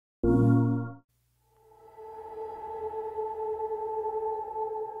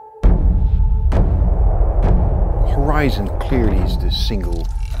Horizon clearly is the single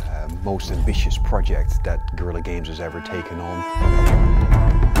most ambitious project that Guerrilla Games has ever taken on.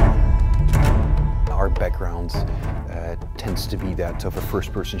 Our background tends to be that of a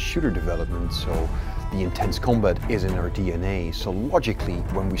first-person shooter development, so the intense combat is in our DNA. So logically,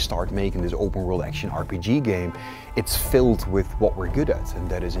 when we start making this open-world action RPG game, it's filled with what we're good at, and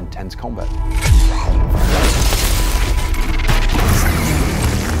that is intense combat.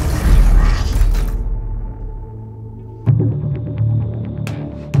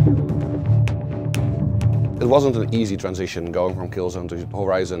 It wasn't an easy transition going from Killzone to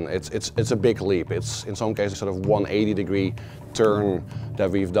Horizon. It's a big leap. It's in some cases sort of 180-degree turn that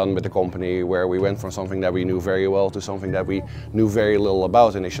we've done with the company, where we went from something that we knew very well to something that we knew very little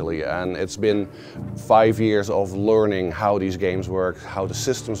about initially. And it's been 5 years of learning how these games work, how the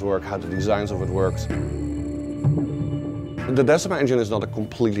systems work, how the designs of it works. The Decima engine is not a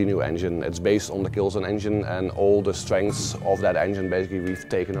completely new engine. It's based on the Killzone engine, and all the strengths of that engine basically we've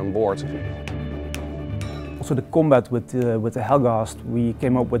taken on board. Also the combat with the Helghast, we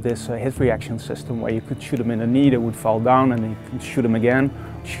came up with this hit reaction system where you could shoot them in the knee, they would fall down, and you could shoot them again,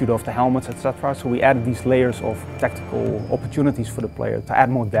 shoot off the helmets, etc. So we added these layers of tactical opportunities for the player to add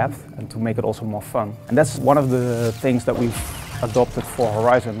more depth and to make it also more fun. And that's one of the things that we've adopted for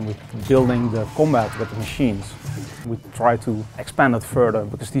Horizon, with building the combat with the machines. We try to expand it further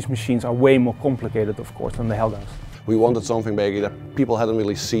because these machines are way more complicated, of course, than the Helghast. We wanted something basically that people hadn't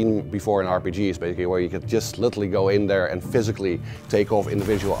really seen before in RPGs, basically, where you could just literally go in there and physically take off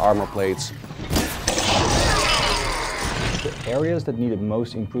individual armor plates. The areas that needed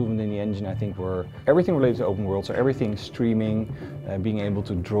most improvement in the engine, I think, were everything related to open world. So everything streaming, being able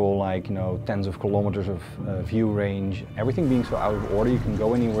to draw like, tens of kilometers of view range, everything being so out of order. You can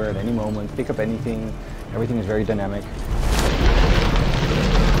go anywhere at any moment, pick up anything. Everything is very dynamic.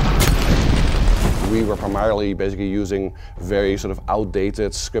 We were primarily basically using very sort of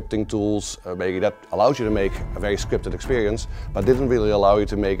outdated scripting tools, basically that allows you to make a very scripted experience, but didn't really allow you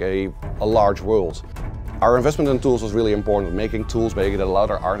to make a large world. Our investment in tools was really important, making tools basically that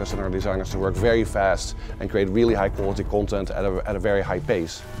allowed our artists and our designers to work very fast and create really high quality content at a very high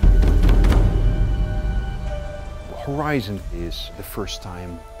pace. Horizon is the first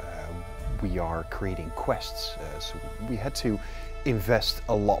time we are creating quests, so we had to invest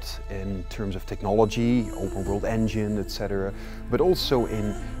a lot in terms of technology, open world engine, etc., but also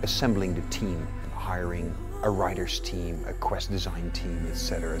in assembling the team, hiring a writer's team, a quest design team,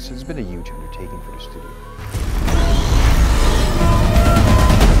 etc. So it's been a huge undertaking for the studio.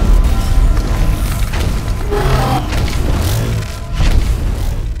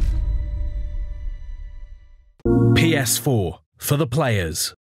 PS4 for the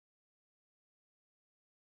players.